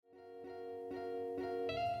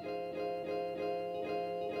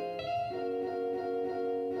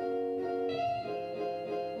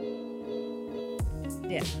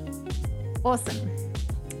Yeah. Awesome.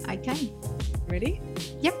 Okay. Ready?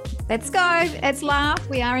 Yep. Let's go. Let's laugh.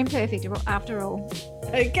 We are imperfect after all.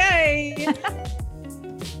 Okay.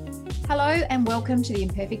 Hello and welcome to the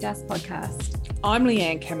Imperfect Us podcast. I'm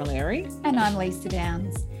Leanne Camilleri. And I'm Lisa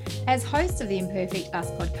Downs. As hosts of the Imperfect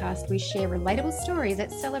Us podcast, we share relatable stories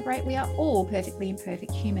that celebrate we are all perfectly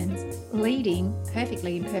imperfect humans leading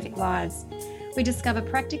perfectly imperfect lives. We discover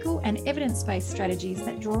practical and evidence-based strategies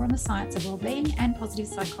that draw on the science of well-being and positive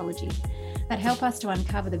psychology that help us to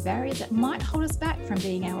uncover the barriers that might hold us back from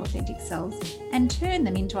being our authentic selves and turn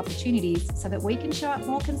them into opportunities so that we can show up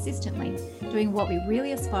more consistently, doing what we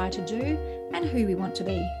really aspire to do and who we want to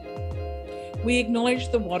be. We acknowledge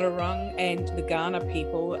the Wadawurrung and the Kaurna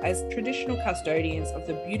people as traditional custodians of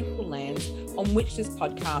the beautiful lands on which this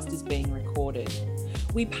podcast is being recorded.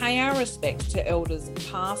 We pay our respects to elders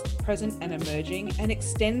past, present and emerging and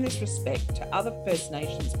extend this respect to other First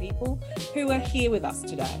Nations people who are here with us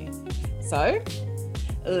today. So,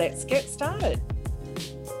 let's get started.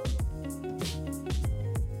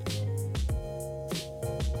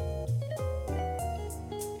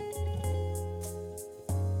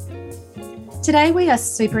 Today we are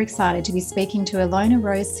super excited to be speaking to Ilona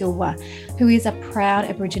Rose-Sliwa, who is a proud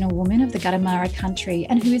Aboriginal woman of the Guttamara country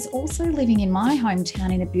and who is also living in my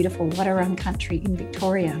hometown in the beautiful Wadawurrung country in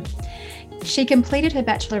Victoria. She completed her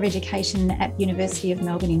Bachelor of Education at University of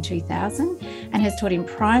Melbourne in 2000 and has taught in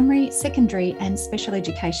primary, secondary and special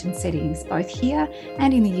education settings, both here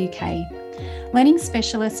and in the UK. Learning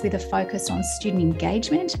specialist with a focus on student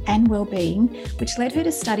engagement and wellbeing, which led her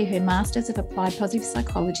to study her Masters of Applied Positive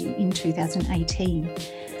Psychology in 2018.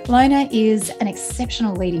 Ilona is an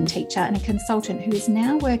exceptional leading teacher and a consultant who is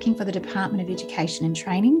now working for the Department of Education and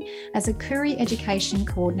Training as a Koori Education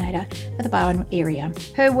Coordinator for the Bowen area.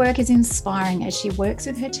 Her work is inspiring as she works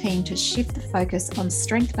with her team to shift the focus on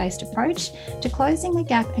strength-based approach to closing the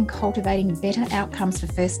gap and cultivating better outcomes for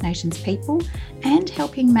First Nations people and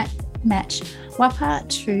helping match WAPA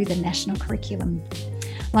to the national curriculum.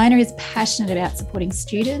 Ilona is passionate about supporting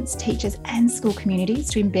students, teachers and school communities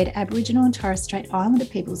to embed Aboriginal and Torres Strait Islander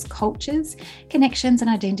people's cultures, connections and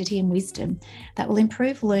identity and wisdom that will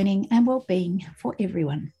improve learning and wellbeing for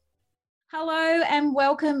everyone. Hello and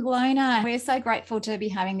welcome, Ilona. We're so grateful to be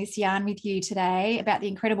having this yarn with you today about the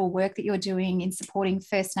incredible work that you're doing in supporting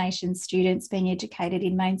First Nations students being educated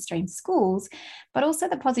in mainstream schools, but also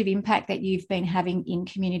the positive impact that you've been having in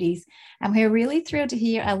communities. And we're really thrilled to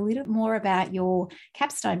hear a little more about your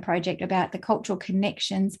capstone project, about the Cultural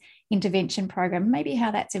Connections Intervention Program, maybe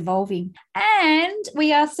how that's evolving. And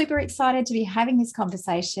we are super excited to be having this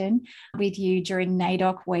conversation with you during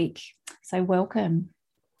NAIDOC week. So welcome.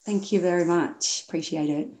 Thank you very much. Appreciate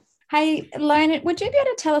it. Hey, Ilona, would you be able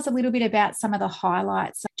to tell us a little bit about some of the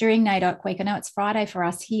highlights during NAIDOC week? I know it's Friday for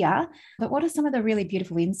us here, but what are some of the really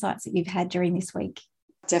beautiful insights that you've had during this week?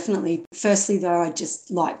 Definitely. Firstly, though, I'd just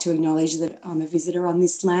like to acknowledge that I'm a visitor on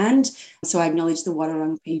this land. So I acknowledge the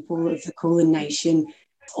Wadawurrung people of the Kulin Nation.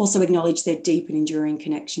 Also acknowledge their deep and enduring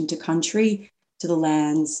connection to country, to the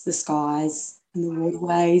lands, the skies and the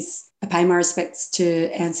waterways. I pay my respects to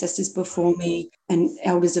ancestors before me and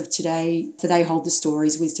elders of today, for they hold the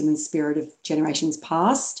stories, wisdom and spirit of generations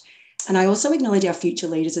past. And I also acknowledge our future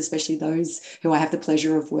leaders, especially those who I have the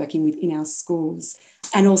pleasure of working with in our schools.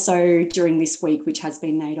 And also during this week, which has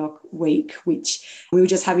been NAIDOC week, which we were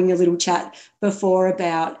just having a little chat before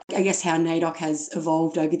about, I guess, how NAIDOC has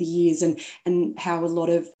evolved over the years and how a lot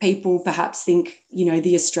of people perhaps think,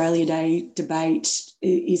 the Australia Day debate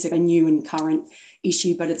is a new and current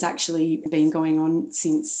issue, but it's actually been going on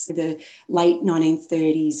since the late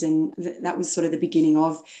 1930s, and that was sort of the beginning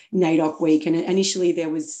of NAIDOC week. And initially there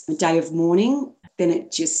was a day of mourning, then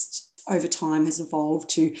it just over time has evolved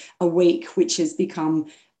to a week which has become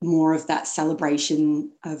more of that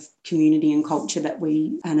celebration of community and culture that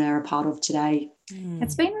we are a part of today.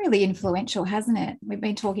 It's been really influential, hasn't it? We've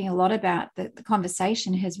been talking a lot about the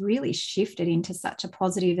conversation has really shifted into such a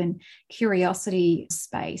positive and curiosity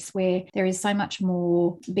space where there is so much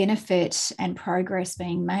more benefit and progress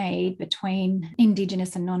being made between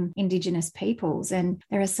Indigenous and non-Indigenous peoples. And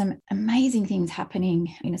there are some amazing things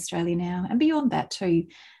happening in Australia now and beyond that too.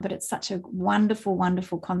 But it's such a wonderful,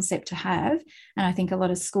 wonderful concept to have. And I think a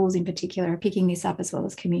lot of schools in particular are picking this up as well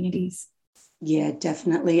as communities. Yeah,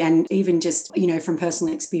 definitely. And even just, from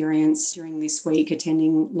personal experience during this week,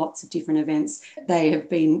 attending lots of different events, they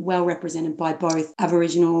have been well represented by both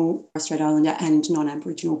Aboriginal, Torres Strait Islander and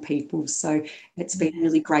non-Aboriginal people. So it's been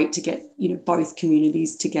really great to get, both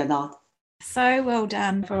communities together. So well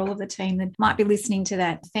done for all of the team that might be listening to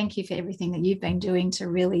that. Thank you for everything that you've been doing to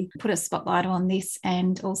really put a spotlight on this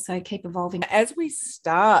and also keep evolving. As we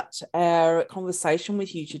start our conversation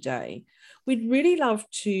with you today, we'd really love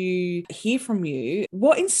to hear from you.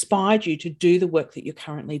 What inspired you to do the work that you're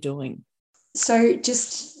currently doing? So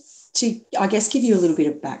just to, I guess, give you a little bit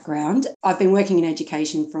of background, I've been working in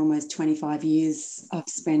education for almost 25 years. I've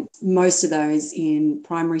spent most of those in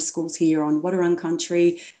primary schools here on Wadawurrung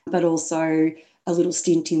country, but also a little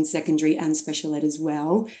stint in secondary and special ed as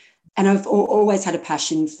well. And I've always had a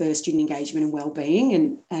passion for student engagement and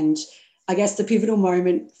wellbeing. And I guess the pivotal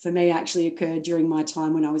moment for me actually occurred during my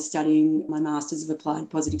time when I was studying my Masters of Applied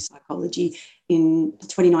Positive Psychology in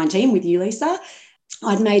 2019 with you, Lisa.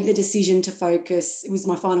 I'd made the decision to focus, it was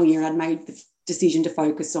my final year, I'd made the decision to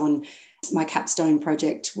focus on my capstone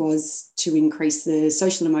project was to increase the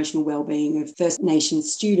social and emotional wellbeing of First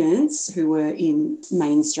Nations students who were in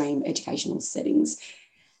mainstream educational settings.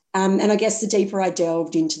 And I guess the deeper I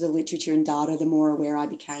delved into the literature and data, the more aware I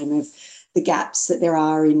became of the gaps that there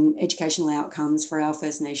are in educational outcomes for our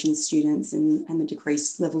First Nations students and the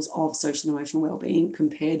decreased levels of social and emotional wellbeing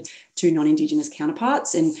compared to non-Indigenous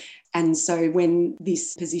counterparts. And so when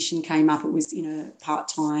this position came up, it was in a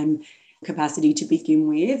part-time capacity to begin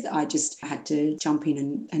with. I just had to jump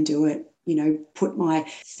in and do it, put my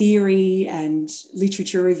theory and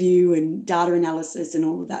literature review and data analysis and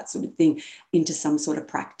all of that sort of thing into some sort of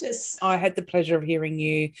practice. I had the pleasure of hearing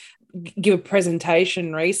you give a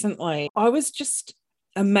presentation recently. I was just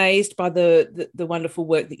amazed by the wonderful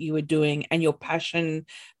work that you were doing and your passion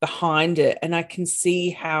behind it. And I can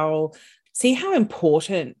see how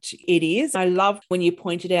important it is. I loved when you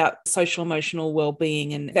pointed out social emotional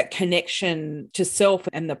well-being and that connection to self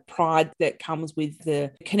and the pride that comes with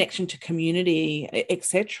the connection to community,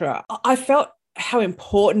 etc. I felt how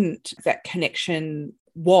important that connection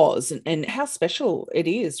was and how special it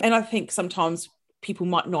is. And I think sometimes people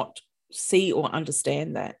might not see or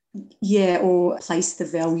understand that. Yeah, or place the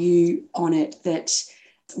value on it that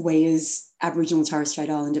we as Aboriginal and Torres Strait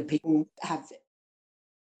Islander people have.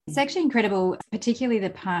 It's actually incredible, particularly the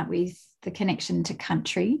part with the connection to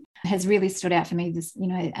country has really stood out for me,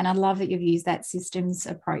 and I love that you've used that systems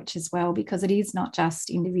approach as well, because it is not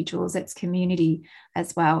just individuals, it's community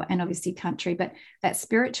as well, and obviously country, but that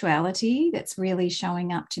spirituality that's really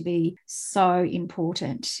showing up to be so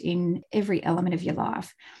important in every element of your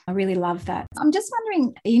life. I really love that. I'm just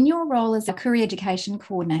wondering, in your role as a career education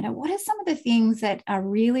coordinator, what are some of the things that are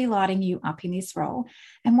really lighting you up in this role?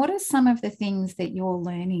 And what are some of the things that you're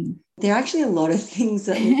learning? There are actually a lot of things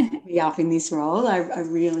that light me up in this role. I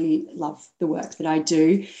really love the work that I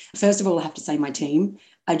do. First of all, I have to say my team.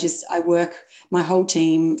 My whole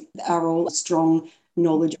team are all strong,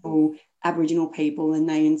 knowledgeable Aboriginal people, and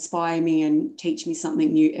they inspire me and teach me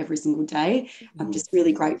something new every single day. I'm just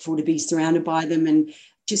really grateful to be surrounded by them and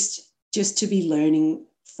just to be learning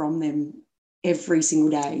from them every single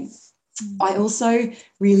day. I also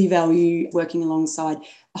really value working alongside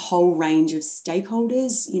a whole range of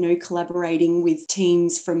stakeholders, collaborating with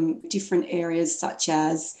teams from different areas such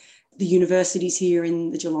as the universities here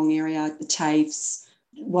in the Geelong area, the TAFEs,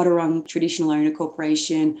 Wadawurrung Traditional Owner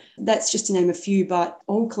Corporation. That's just to name a few, but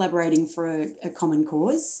all collaborating for a common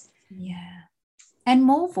cause. Yeah. And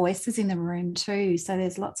more voices in the room too. So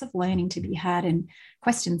there's lots of learning to be had and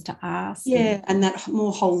questions to ask. Yeah, and that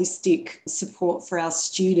more holistic support for our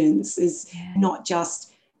students is not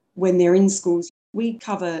just when they're in schools. We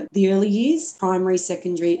cover the early years, primary,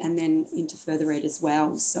 secondary, and then into further ed as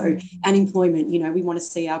well. So, and employment, we want to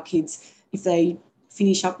see our kids, if they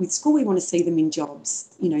finish up with school, we want to see them in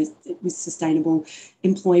jobs, with sustainable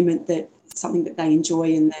employment, that something that they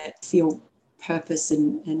enjoy and that feel purpose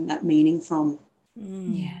and that meaning from.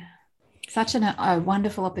 Yeah. Such a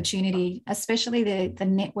wonderful opportunity, especially the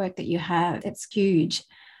network that you have. It's huge.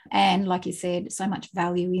 And like you said, so much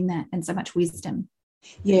value in that and so much wisdom.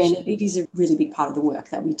 Yeah, and it is a really big part of the work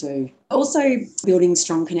that we do. Also building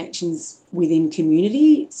strong connections within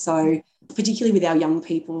community. So particularly with our young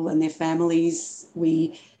people and their families,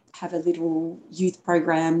 we have a little youth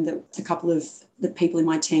program that a couple of the people in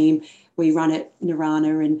my team, we run at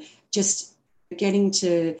Narana, and just getting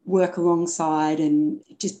to work alongside and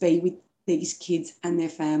just be with these kids and their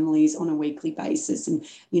families on a weekly basis and,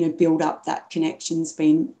 build up that connection's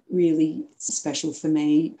been really special for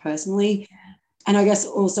me personally. Yeah. And I guess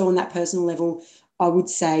also on that personal level, I would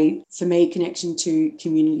say for me, connection to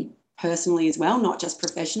community personally as well, not just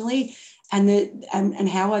professionally, and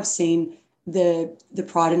how I've seen the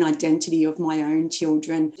pride and identity of my own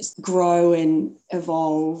children just grow and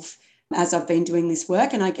evolve as I've been doing this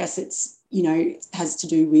work. And I guess it's, it has to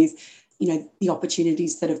do with, the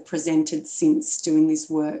opportunities that have presented since doing this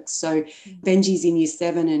work. So Benji's in year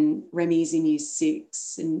 7 and Remy's in year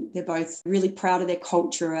 6, and they're both really proud of their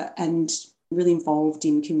culture and really involved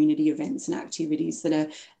in community events and activities that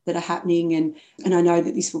are happening, and I know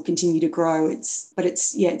that this will continue to grow. It's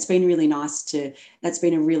been really nice that's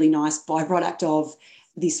been a really nice byproduct of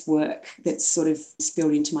this work that's sort of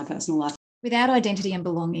spilled into my personal life. Without identity and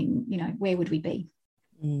belonging, where would we be?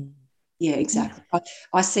 Yeah, exactly.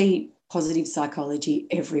 I see positive psychology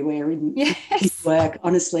everywhere in work.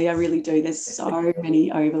 Honestly, I really do. There's so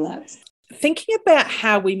many overlaps. Thinking about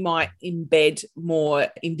how we might embed more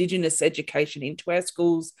Indigenous education into our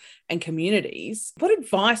schools and communities, what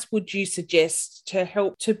advice would you suggest to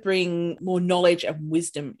help to bring more knowledge and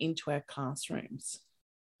wisdom into our classrooms?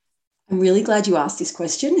 I'm really glad you asked this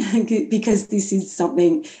question because this is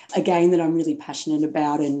something, again, that I'm really passionate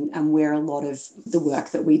about and where a lot of the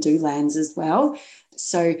work that we do lands as well.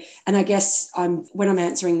 So, and I guess when I'm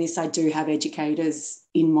answering this, I do have educators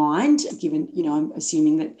in mind, given, I'm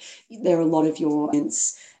assuming that there are a lot of your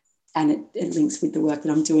audience and it links with the work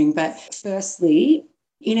that I'm doing. But firstly,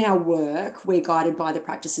 in our work, we're guided by the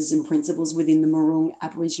practices and principles within the Murrung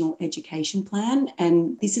Aboriginal Education Plan.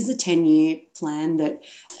 And this is a 10-year plan that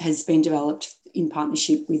has been developed in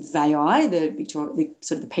partnership with VAI,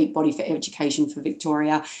 the peak body for education for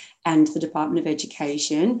Victoria, and the Department of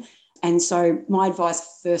Education. And so my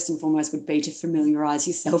advice first and foremost would be to familiarise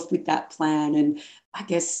yourself with that plan, and I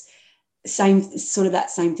guess same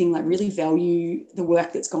thing, like really value the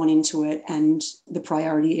work that's gone into it and the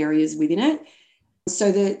priority areas within it.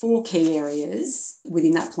 So the 4 key areas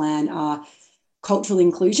within that plan are cultural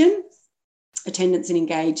inclusion, attendance and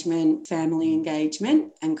engagement, family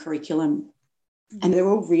engagement, and curriculum. And they're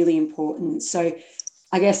all really important. So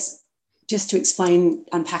I guess just to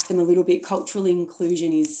unpack them a little bit, cultural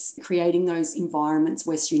inclusion is creating those environments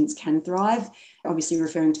where students can thrive, obviously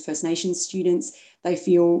referring to First Nations students. They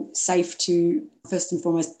feel safe to, first and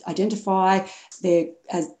foremost, identify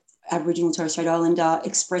as Aboriginal and Torres Strait Islander,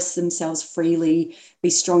 express themselves freely, be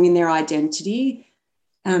strong in their identity.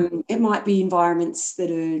 It might be environments that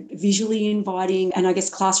are visually inviting, and I guess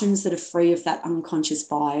classrooms that are free of that unconscious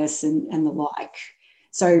bias and the like.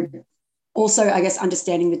 So also, I guess,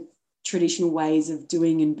 understanding the traditional ways of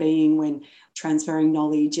doing and being when transferring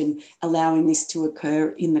knowledge and allowing this to occur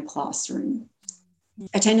in the classroom.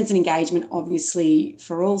 Attendance and engagement, obviously,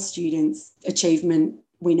 for all students, achievement.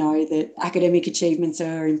 We know that academic achievements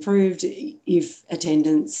are improved if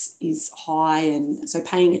attendance is high, and so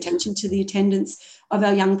paying attention to the attendance of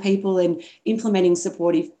our young people and implementing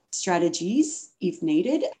supportive strategies if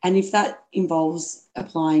needed. And if that involves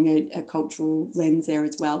applying a cultural lens there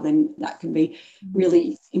as well, then that can be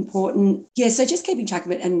really important. Yeah, so just keeping track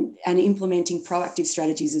of it and implementing proactive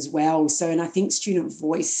strategies as well. So, and I think student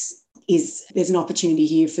voice there's an opportunity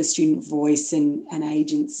here for student voice and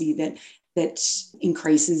agency that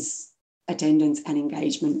increases attendance and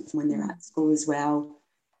engagement when they're at school as well.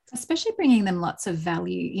 Especially bringing them lots of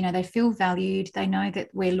value. They feel valued. They know that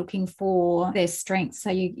we're looking for their strengths. So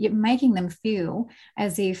you're making them feel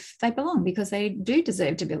as if they belong, because they do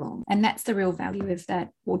deserve to belong. And that's the real value of that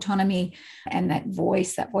autonomy and that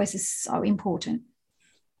voice. That voice is so important.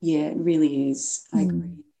 Yeah, it really is. I agree.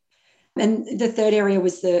 And the third area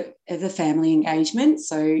was the family engagement.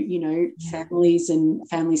 So, families and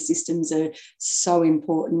family systems are so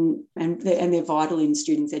important, and they're vital in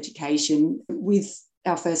students' education. With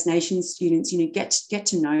our First Nations students, get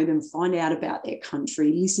to know them, find out about their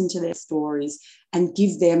country, listen to their stories, and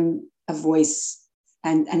give them a voice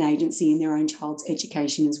and an agency in their own child's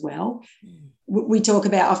education as well. We talk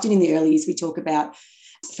about, often in the early years, we talk about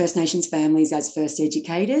First Nations families as first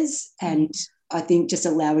educators, and I think just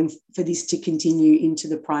allowing for this to continue into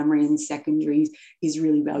the primary and secondary is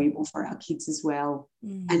really valuable for our kids as well,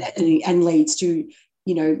 and leads to,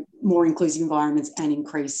 more inclusive environments and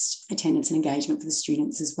increased attendance and engagement for the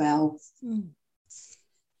students as well.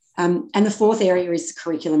 And the fourth area is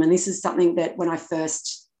curriculum. And this is something that when I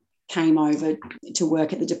first came over to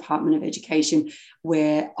work at the Department of Education,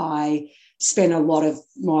 where I spent a lot of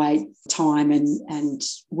my time and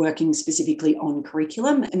working specifically on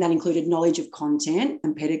curriculum, and that included knowledge of content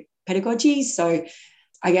and pedagogy. So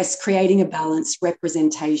I guess creating a balanced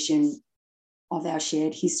representation of our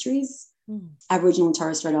shared histories. Aboriginal and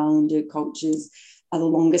Torres Strait Islander cultures are the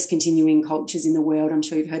longest continuing cultures in the world. I'm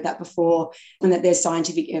sure you've heard that before, and that there's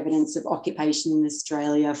scientific evidence of occupation in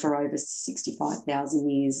Australia for over 65,000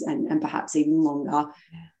 years and perhaps even longer.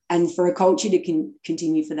 And for a culture to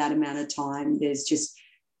continue for that amount of time, there's just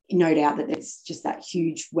no doubt that there's just that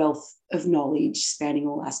huge wealth of knowledge spanning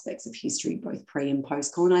all aspects of history, both pre and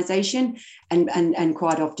post colonisation, and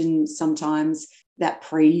quite often sometimes that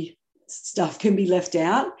pre stuff can be left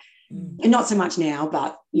out, and not so much now,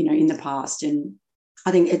 but in the past. And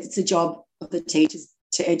I think it's a job of the teachers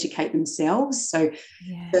to educate themselves. So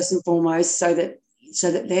first and foremost, so that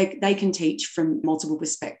they can teach from multiple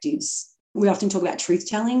perspectives. We often talk about truth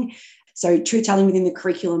telling. So truth telling within the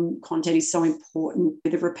curriculum content is so important.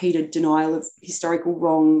 The repeated denial of historical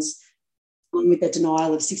wrongs, along with the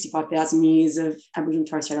denial of 65,000 years of Aboriginal and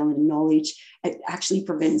Torres Strait Islander knowledge, it actually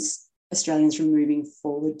prevents Australians from moving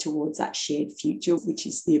forward towards that shared future, which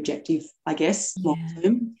is the objective, I guess, long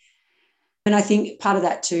term. And I think part of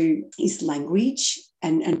that too is language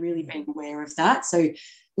and really being aware of that. So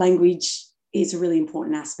language is a really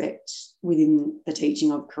important aspect within the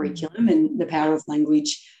teaching of curriculum, and the power of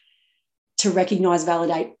language to recognise,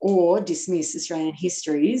 validate or dismiss Australian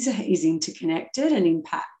histories is interconnected and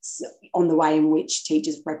impacts on the way in which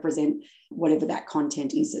teachers represent whatever that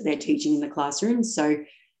content is that they're teaching in the classroom. So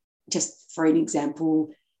just for an example,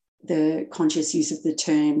 the conscious use of the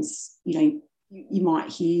terms, you might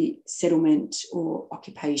hear settlement or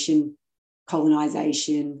occupation,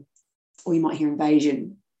 colonisation, or you might hear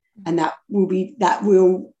invasion. And that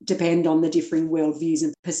will depend on the differing worldviews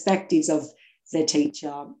and perspectives of the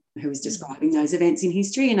teacher who is describing those events in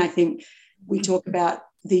history. And I think we talk about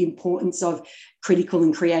the importance of critical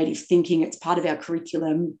and creative thinking. It's part of our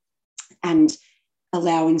curriculum, and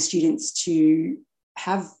allowing students to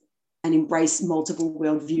have and embrace multiple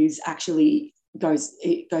worldviews actually goes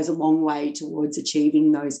a long way towards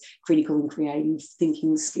achieving those critical and creative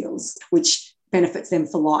thinking skills, which benefits them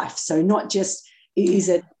for life. So not just is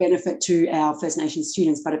it benefit to our First Nations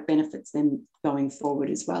students, but it benefits them going forward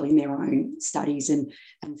as well in their own studies and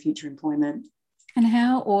future employment. And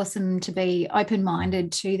how awesome to be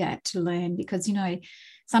open-minded to that, to learn, because,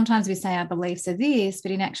 sometimes we say our beliefs are this,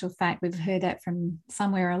 but in actual fact, we've heard that from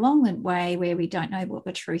somewhere along the way where we don't know what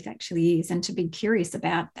the truth actually is. And to be curious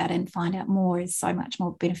about that and find out more is so much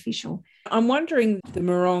more beneficial. I'm wondering, the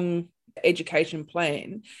Morong education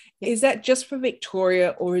plan, is that just for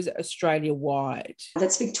Victoria or is it Australia-wide?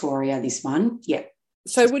 That's Victoria, this one, yeah.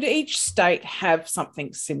 So would each state have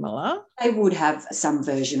something similar? They would have some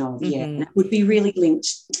version of, and it would be really linked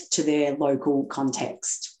to their local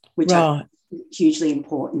context, which I think is hugely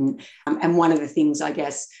important. And one of the things, I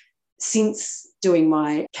guess, since doing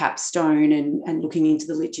my capstone and looking into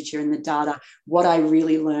the literature and the data, what I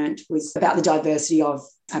really learned was about the diversity of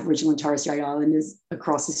Aboriginal and Torres Strait Islanders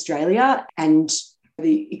across Australia, and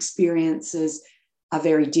the experiences are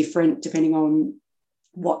very different depending on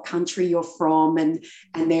what country you're from, and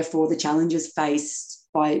therefore the challenges faced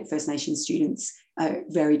by First Nations students are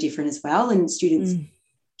very different as well. And students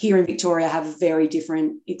here in Victoria have a very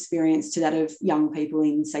different experience to that of young people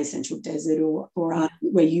in, say, Central Desert or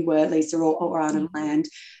where you were, Lisa, or Arnhem Land.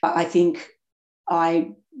 I think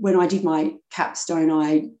when I did my capstone,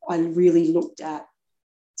 I really looked at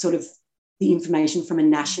sort of the information from a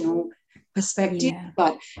national perspective.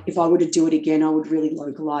 But if I were to do it again, I would really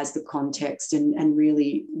localise the context and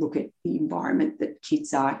really look at the environment that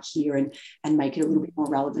kids are here and make it a little bit more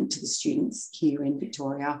relevant to the students here in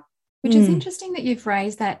Victoria. Which is interesting that you've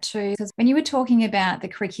raised that too, because when you were talking about the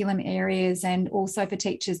curriculum areas and also for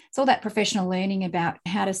teachers, it's all that professional learning about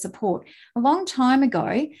how to support. A long time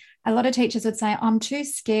ago, a lot of teachers would say, I'm too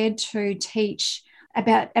scared to teach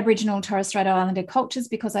about Aboriginal and Torres Strait Islander cultures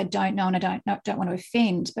because I don't know and I don't want to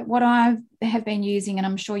offend. But what I have been using, and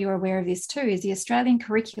I'm sure you're aware of this too, is the Australian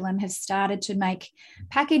curriculum has started to make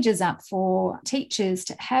packages up for teachers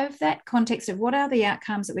to have that context of what are the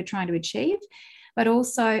outcomes that we're trying to achieve, but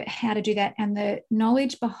also how to do that and the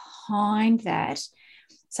knowledge behind that,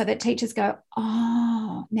 so that teachers go,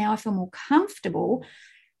 oh, now I feel more comfortable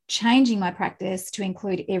changing my practice to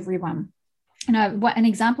include everyone. What an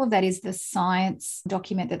example of that is the science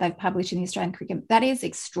document that they've published in the Australian curriculum. That is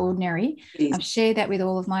extraordinary. I've shared that with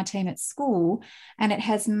all of my team at school, and it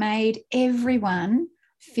has made everyone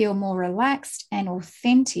feel more relaxed and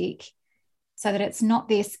authentic, so that it's not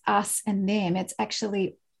this us and them, it's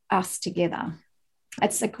actually us together.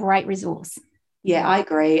 It's a great resource. Yeah, I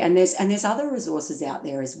agree. And there's other resources out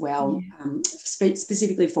there as well,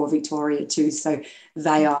 specifically for Victoria too. So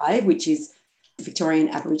VAI, which is the Victorian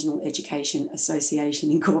Aboriginal Education Association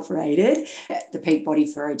Incorporated, the peak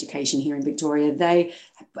body for education here in Victoria. They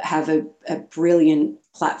have a brilliant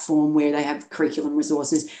platform where they have curriculum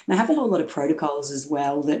resources. And they have a whole lot of protocols as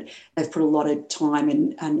well that they've put a lot of time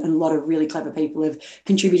and a lot of really clever people have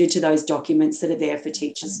contributed to those documents that are there for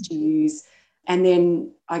teachers to use. And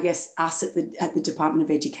then I guess us at the Department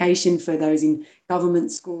of Education, for those in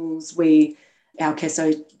government schools, our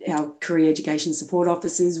CESO, our career education support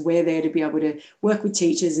officers, we're there to be able to work with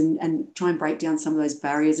teachers and try and break down some of those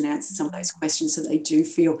barriers and answer some of those questions so they do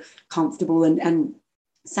feel comfortable. And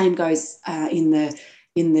same goes in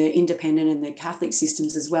the independent and the Catholic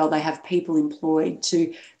systems as well. They have people employed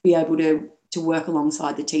to be able to work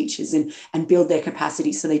alongside the teachers and build their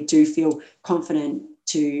capacity so they do feel confident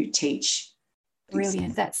to teach.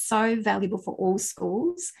 Brilliant. That's so valuable for all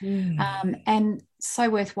schools and so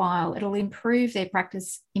worthwhile. It'll improve their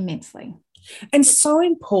practice immensely. And so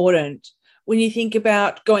important when you think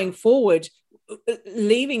about going forward,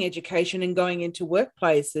 leaving education and going into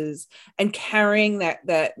workplaces and carrying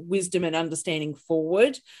that wisdom and understanding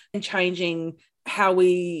forward and changing how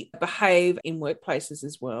we behave in workplaces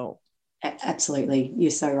as well. Absolutely.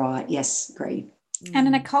 You're so right. Yes, agree. And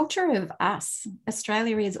in a culture of us,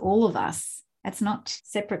 Australia is all of us. It's not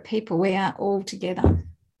separate people. We are all together.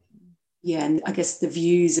 Yeah, and I guess the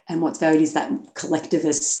views and what's valued is that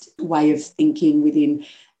collectivist way of thinking within.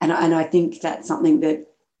 And I think that's something that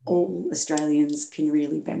all Australians can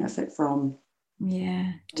really benefit from.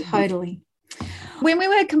 Yeah, totally. When we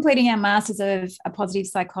were completing our Masters of Positive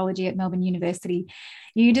Psychology at Melbourne University,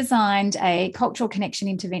 you designed a cultural connection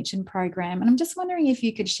intervention program. And I'm just wondering if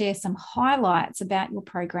you could share some highlights about your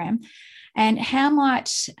program and how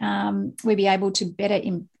might we be able to better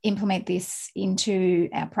implement this into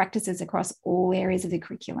our practices across all areas of the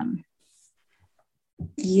curriculum?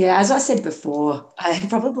 Yeah, as I said before, I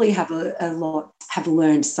probably have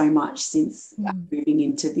learned so much since moving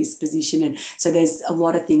into this position. And so there's a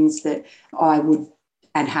lot of things that I would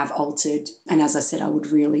and have altered. And as I said, I would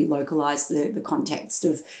really localise the context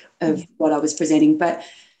of what I was presenting. But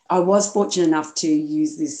I was fortunate enough to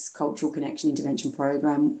use this cultural connection intervention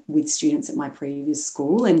program with students at my previous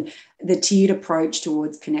school. And the tiered approach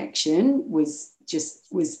towards connection was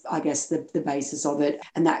I guess the basis of it.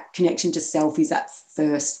 And that connection to self is that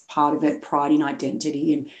first part of it, pride in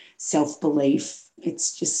identity and self-belief.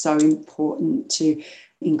 It's just so important to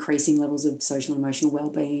increasing levels of social and emotional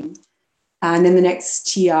well-being. And then the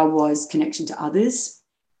next tier was connection to others.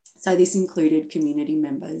 So this included community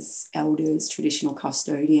members, elders, traditional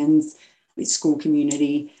custodians, school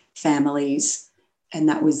community, families, and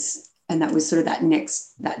that was sort of that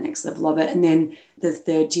next level of it. And then the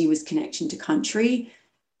third tier was connection to country.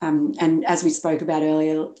 And as we spoke about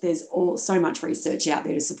earlier, there's so much research out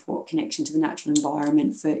there to support connection to the natural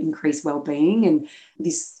environment for increased well-being. And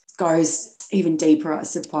this goes even deeper, I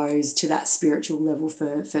suppose, to that spiritual level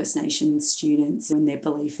for First Nations students and their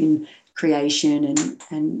belief in creation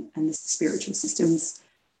and the spiritual systems.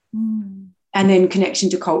 And then connection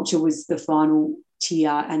to culture was the final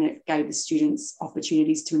tier, and it gave the students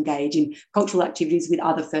opportunities to engage in cultural activities with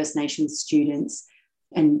other First Nations students.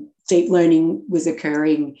 And deep learning was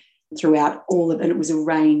occurring throughout all of it. And it was a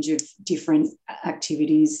range of different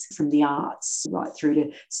activities, from the arts right through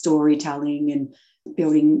to storytelling and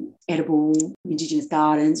building edible Indigenous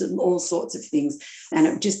gardens and all sorts of things. And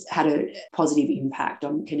it just had a positive impact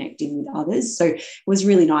on connecting with others. So it was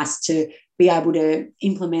really nice to be able to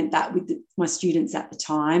implement that with my students at the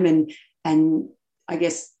time. And I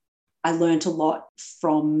guess I learned a lot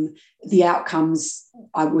from the outcomes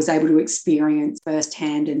I was able to experience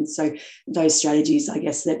firsthand. And so those strategies, I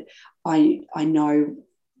guess, that I know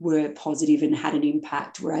were positive and had an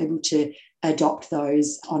impact, we're able to adopt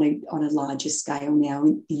those on a larger scale now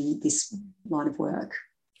in this line of work.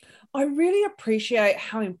 I really appreciate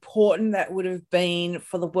how important that would have been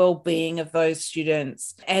for the well-being of those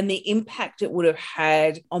students and the impact it would have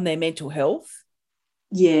had on their mental health.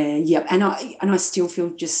 Yeah. And I still feel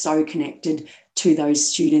just so connected to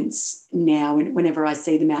those students now. And whenever I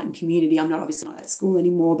see them out in community, I'm obviously not at school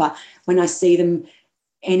anymore, but when I see them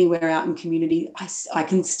anywhere out in community, I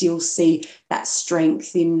can still see that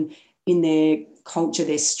strength in their culture,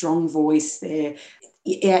 their strong voice.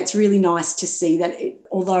 It's really nice to see that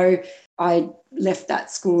although I left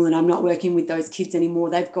that school and I'm not working with those kids anymore,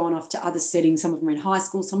 they've gone off to other settings. Some of them are in high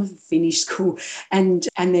school, some of them finished school, and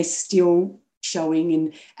they're still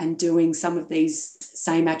showing and doing some of these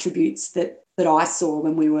same attributes that I saw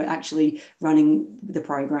when we were actually running the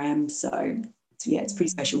program. So yeah, it's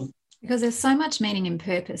pretty special. Because there's so much meaning and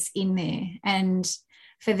purpose in there. And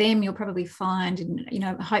for them, you'll probably find, and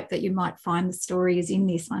I hope that you might find the stories in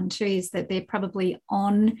this one too, is that they're probably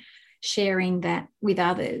on sharing that with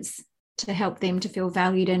others to help them to feel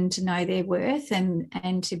valued and to know their worth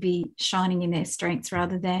and to be shining in their strengths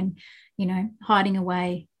rather than, hiding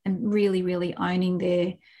away, and really, really owning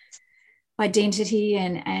their identity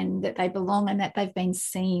and that they belong and that they've been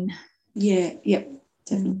seen. Yeah, yep,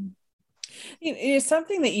 definitely.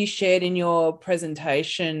 Something that you shared in your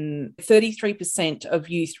presentation, 33% of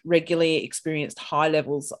youth regularly experienced high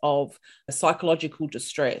levels of psychological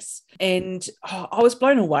distress. And I was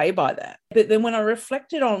blown away by that. But then when I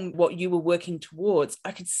reflected on what you were working towards,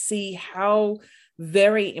 I could see how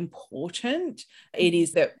very important it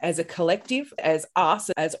is that as a collective, as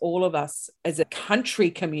us, as all of us, as a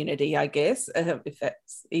country community, I guess, if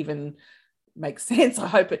that's even makes sense. I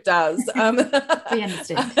hope it does. We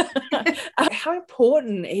understand. How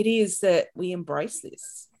important it is that we embrace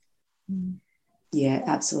this. Yeah,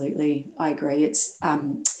 absolutely. I agree. It's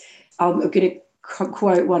I'm going to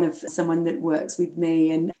quote one of someone that works with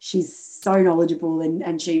me, and she's so knowledgeable,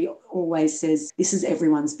 and she always says, this is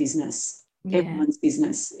everyone's business. Yeah. Everyone's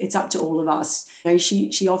business. It's up to all of us.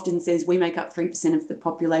 She often says we make up 3% of the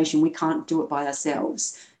population. We can't do it by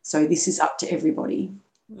ourselves. So this is up to everybody.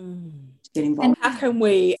 Get involved. And how can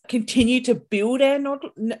we continue to build our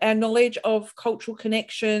knowledge of cultural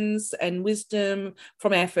connections and wisdom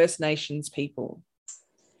from our First Nations people?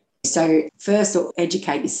 So first,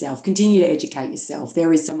 educate yourself. Continue to educate yourself.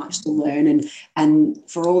 There is so much to learn, and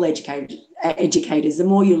for all educators, the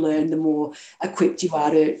more you learn, the more equipped you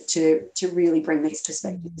are to really bring these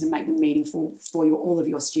perspectives and make them meaningful for all of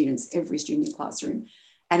your students, every student in the classroom.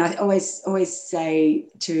 And I always say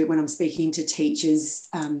when I'm speaking to teachers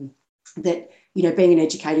that, being an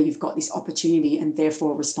educator, you've got this opportunity and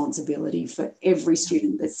therefore responsibility for every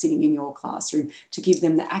student that's sitting in your classroom to give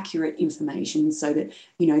them the accurate information so that,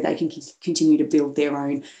 they can continue to build their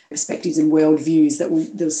own perspectives and worldviews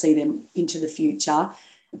they'll see them into the future.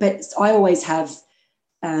 But I always have,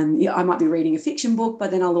 I might be reading a fiction book,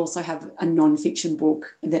 but then I'll also have a non-fiction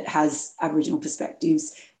book that has Aboriginal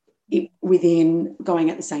perspectives within going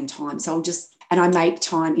at the same time. So and I make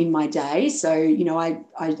time in my day. So,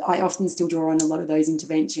 I often still draw on a lot of those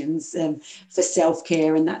interventions for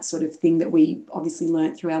self-care and that sort of thing that we obviously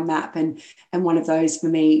learnt through our MAP. And one of those for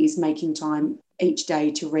me is making time each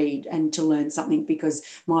day to read and to learn something, because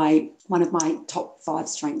one of my top 5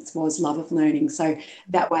 strengths was love of learning. So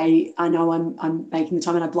that way I know I'm making the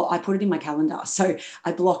time, and I put it in my calendar. So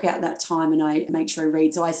I block out that time and I make sure I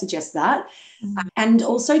read. So I suggest that. And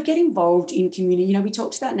also get involved in community. We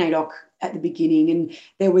talked about NAIDOC at the beginning, and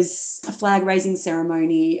there was a flag raising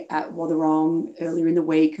ceremony at Watherong earlier in the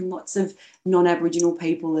week, and lots of non-Aboriginal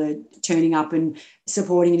people are turning up and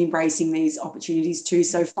supporting and embracing these opportunities too.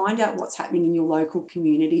 So find out what's happening in your local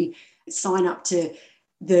community, sign up to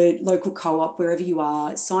the local co-op wherever you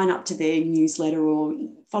are, sign up to their newsletter or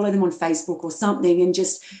follow them on Facebook or something, and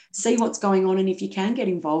just see what's going on. And if you can get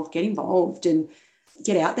involved and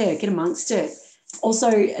get out there, get amongst it. Also,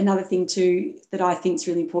 another thing too that I think is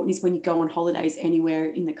really important is when you go on holidays anywhere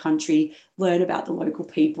in the country, learn about the local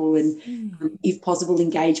people and if possible,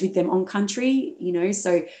 engage with them on country,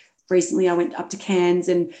 So recently I went up to Cairns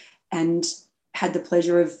and had the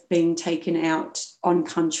pleasure of being taken out on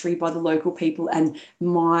country by the local people, and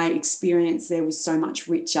my experience there was so much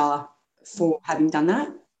richer for having done that.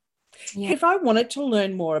 Yeah. If I wanted to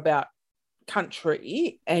learn more about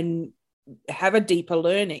country and have a deeper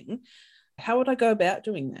learning, how would I go about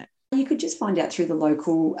doing that? You could just find out through the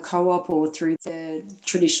local co-op or through the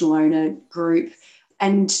traditional owner group,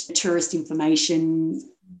 and tourist information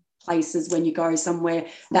places when you go somewhere.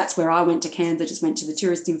 That's where I went to Cairns. I just went to the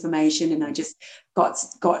tourist information and I just got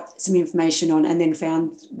some information on, and then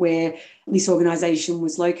found where this organisation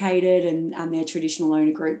was located, and their traditional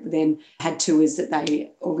owner group then had tours that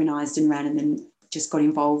they organised and ran, and then just got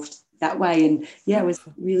involved that way. And it was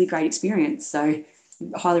a really great experience. So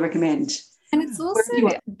highly recommend. And it's also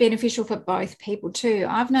beneficial for both people too.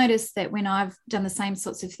 I've noticed that when I've done the same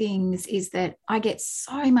sorts of things is that I get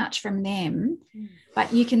so much from them,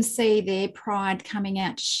 but you can see their pride coming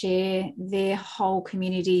out to share their whole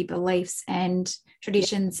community beliefs and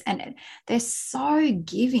traditions, and they're so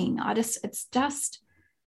giving.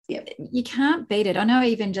 You can't beat it. I know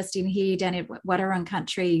even just in here down in Wadawurrung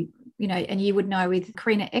country, and you would know with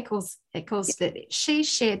Karina Eccles that she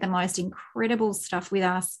shared the most incredible stuff with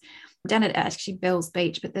us down at actually Bells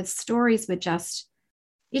Beach, but the stories were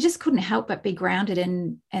you just couldn't help but be grounded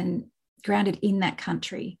and grounded in that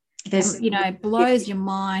country. Blows your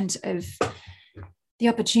mind of the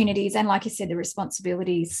opportunities and, like you said, the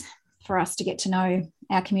responsibilities for us to get to know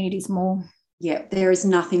our communities more. Yeah, there is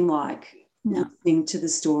nothing like listening to the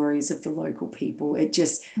stories of the local people. It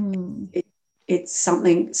just it's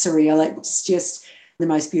something surreal. It's just the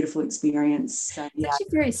most beautiful experience. So, it's actually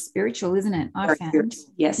very spiritual, isn't it? I found.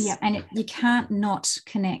 Spiritual, yes. Yeah, and you can't not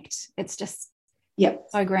connect. It's just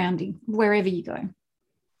so grounding wherever you go.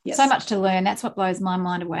 Yes. So much to learn. That's what blows my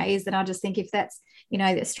mind away, is that I just think if that's,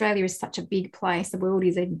 Australia is such a big place, the world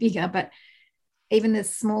is even bigger, but even the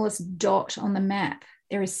smallest dot on the map,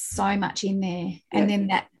 there is so much in there. And then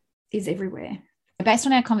that is everywhere. Based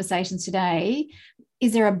on our conversations today,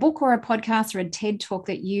 is there a book or a podcast or a TED talk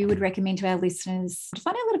that you would recommend to our listeners to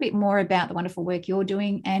find out a little bit more about the wonderful work you're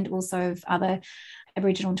doing and also of other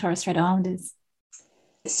Aboriginal and Torres Strait Islanders?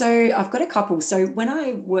 So I've got a couple. So when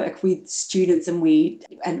I work with students and we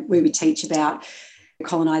teach about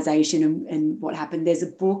colonisation and what happened, there's a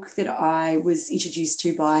book that I was introduced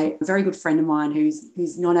to by a very good friend of mine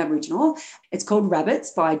who's non-Aboriginal. It's called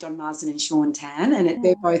Rabbits by Don Marsden and Sean Tan, and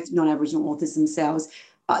they're both non-Aboriginal authors themselves.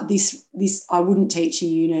 This I wouldn't teach a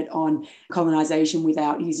unit on colonisation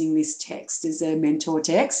without using this text as a mentor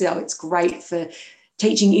text. So it's great for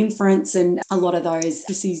teaching inference and a lot of those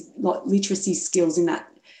literacy skills in that,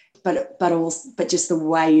 but just the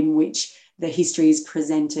way in which the history is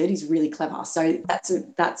presented is really clever. So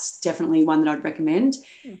that's definitely one that I'd recommend.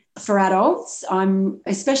 For adults,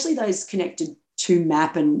 especially those connected to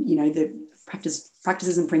MAP and the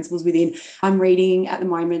practices and principles within. I'm reading at the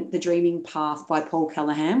moment The Dreaming Path by Paul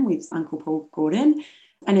Callaghan with Uncle Paul Gordon,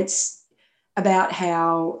 and it's about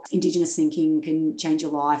how Indigenous thinking can change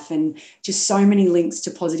your life, and just so many links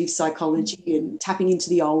to positive psychology and tapping into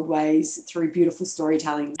the old ways through beautiful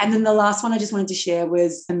storytelling. And then the last one I just wanted to share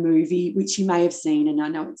was a movie which you may have seen, and I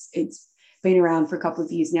know it's been around for a couple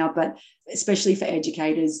of years now, but especially for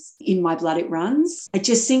educators, In My Blood It Runs. I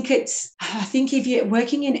think if you're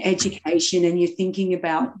working in education and you're thinking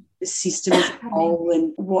about the system as a whole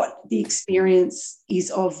and what the experience is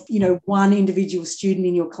of, one individual student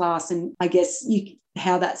in your class, and I guess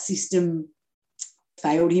how that system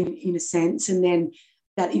failed him in a sense, and then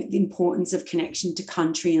that the importance of connection to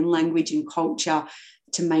country and language and culture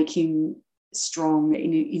to make him strong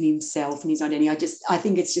in himself and his identity. I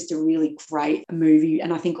think it's just a really great movie,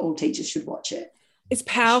 and I think all teachers should watch it. It's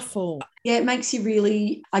powerful. Yeah, it makes you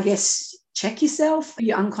really, I guess, check yourself,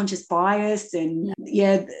 your unconscious bias, and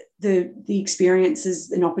the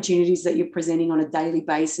experiences and opportunities that you're presenting on a daily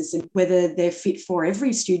basis, and whether they're fit for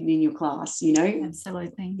every student in your class,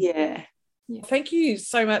 Absolutely. Yeah. Thank you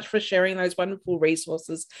so much for sharing those wonderful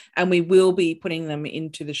resources, and we will be putting them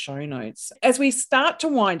into the show notes. As we start to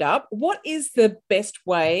wind up, what is the best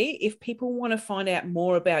way if people want to find out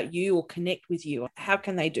more about you or connect with you? How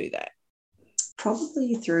can they do that?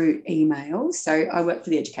 Probably through email. So I work for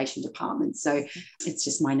the education department, so it's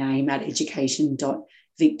just my name at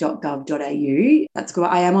education.vic.gov.au. That's good.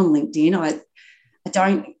 I am on LinkedIn. I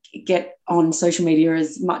don't get on social media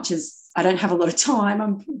as much as I don't have a lot of time.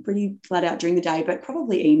 I'm pretty flat out during the day, but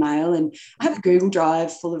probably email. And I have a Google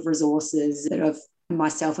Drive full of resources that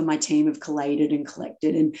myself and my team have collated and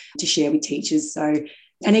collected and to share with teachers. So,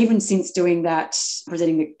 and even since doing that,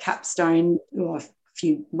 presenting the capstone a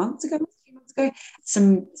few months ago,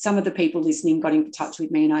 some of the people listening got in touch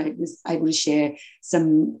with me, and I was able to share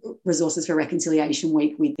some resources for Reconciliation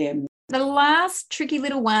Week with them. The last tricky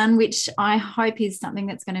little one, which I hope is something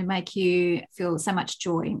that's going to make you feel so much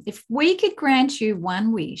joy. If we could grant you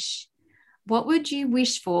one wish, what would you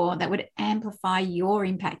wish for that would amplify your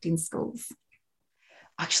impact in schools?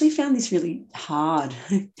 I actually found this really hard.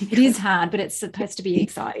 It is hard, but it's supposed to be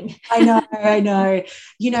exciting. I know.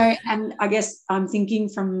 And I guess I'm thinking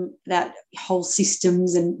from that whole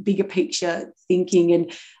systems and bigger picture thinking,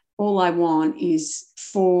 and all I want is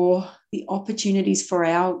for the opportunities for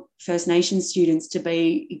our First Nations students to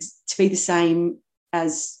be the same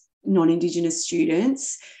as non-Indigenous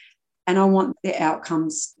students. And I want their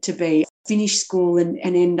outcomes to be finish school and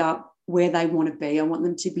end up where they want to be. I want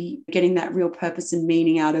them to be getting that real purpose and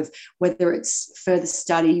meaning out of whether it's further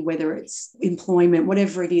study, whether it's employment,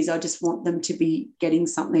 whatever it is. I just want them to be getting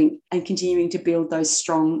something and continuing to build those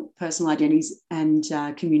strong personal identities and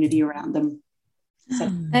community around them. So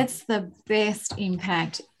that's the best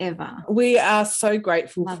impact ever. We are so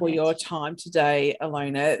grateful for your time today,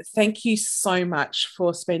 Ilona. Thank you so much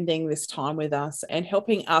for spending this time with us and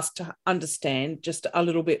helping us to understand just a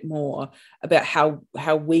little bit more about how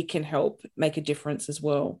we can help make a difference as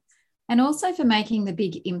well. And also for making the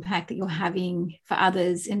big impact that you're having for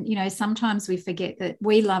others. And, sometimes we forget that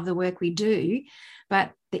we love the work we do,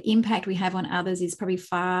 but the impact we have on others is probably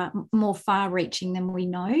far more far-reaching than we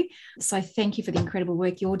know. So thank you for the incredible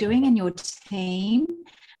work you're doing and your team.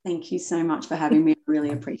 Thank you so much for having me. I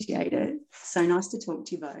really appreciate it. So nice to talk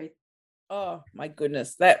to you both. Oh, my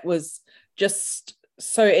goodness. That was just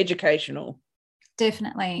so educational.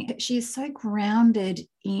 Definitely. She is so grounded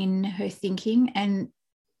in her thinking and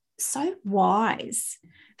so wise.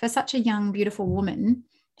 For such a young, beautiful woman,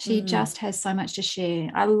 She just has so much to share.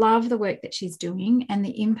 I love the work that she's doing, and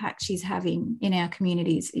the impact she's having in our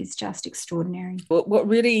communities is just extraordinary. What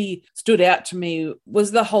really stood out to me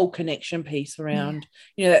was the whole connection piece around,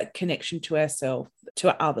 that connection to ourselves,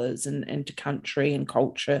 to others, and to country and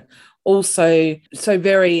culture. Also, so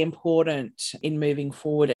very important in moving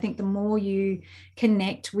forward. I think the more you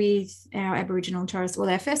connect with our Aboriginal and Torres,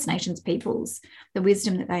 our First Nations peoples, the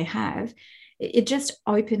wisdom that they have, it just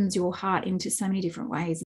opens your heart into so many different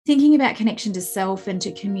ways. Thinking about connection to self and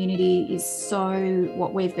to community is so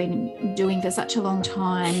what we've been doing for such a long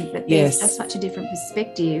time, but there's just such a different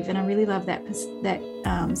perspective. And I really love that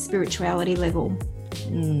spirituality level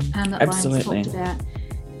that Lion's talked about,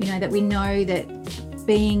 that we know that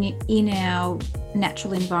being in our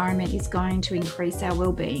natural environment is going to increase our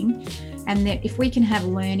well-being, and that if we can have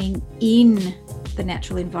learning in the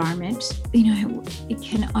natural environment, it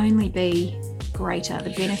can only be greater. The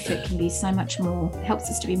benefit can be so much more, helps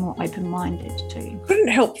us to be more open-minded too. Couldn't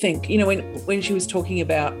help think, when she was talking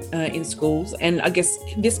about in schools, and I guess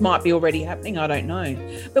this might be already happening, I don't know,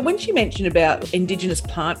 but when she mentioned about Indigenous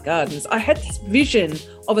plant gardens, I had this vision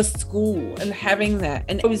of a school and having that,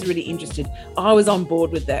 and I was really interested. I was on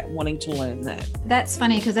board with that, wanting to learn that. That's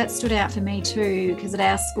funny because that stood out for me too, because at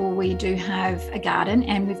our school we do have a garden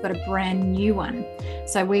and we've got a brand new one.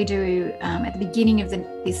 So we do at the beginning of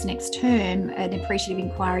this next term an appreciative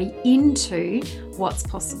inquiry into what's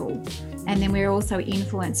possible, and then we're also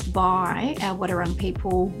influenced by our Wadawurrung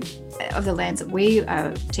people of the lands that we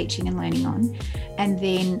are teaching and learning on, and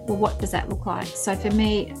then what does that look like? So for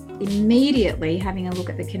me, immediately having a look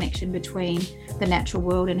at the connection between the natural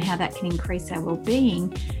world and how that can increase our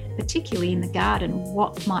well-being, particularly in the garden,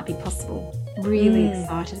 what might be possible. Really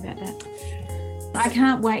excited about that. I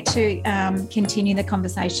can't wait to continue the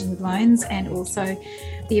conversation with Loans, and also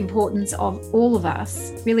the importance of all of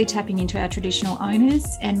us really tapping into our traditional owners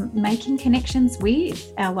and making connections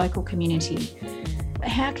with our local community.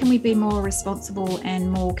 How can we be more responsible and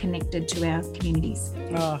more connected to our communities?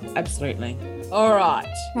 Oh, absolutely. All right.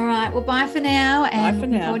 Well, bye for now, and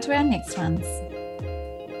looking forward to our next ones.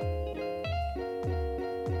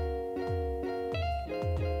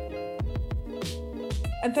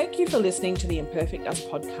 And thank you for listening to the Imperfect Us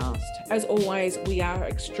podcast. As always, we are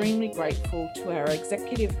extremely grateful to our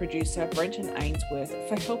executive producer, Brenton Ainsworth,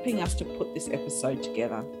 for helping us to put this episode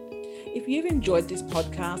together. If you've enjoyed this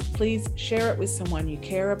podcast, please share it with someone you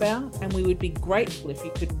care about, and we would be grateful if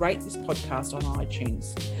you could rate this podcast on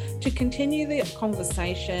iTunes. To continue the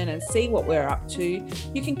conversation and see what we're up to,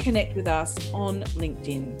 you can connect with us on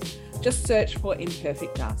LinkedIn. Just search for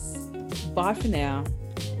Imperfect Us. Bye for now.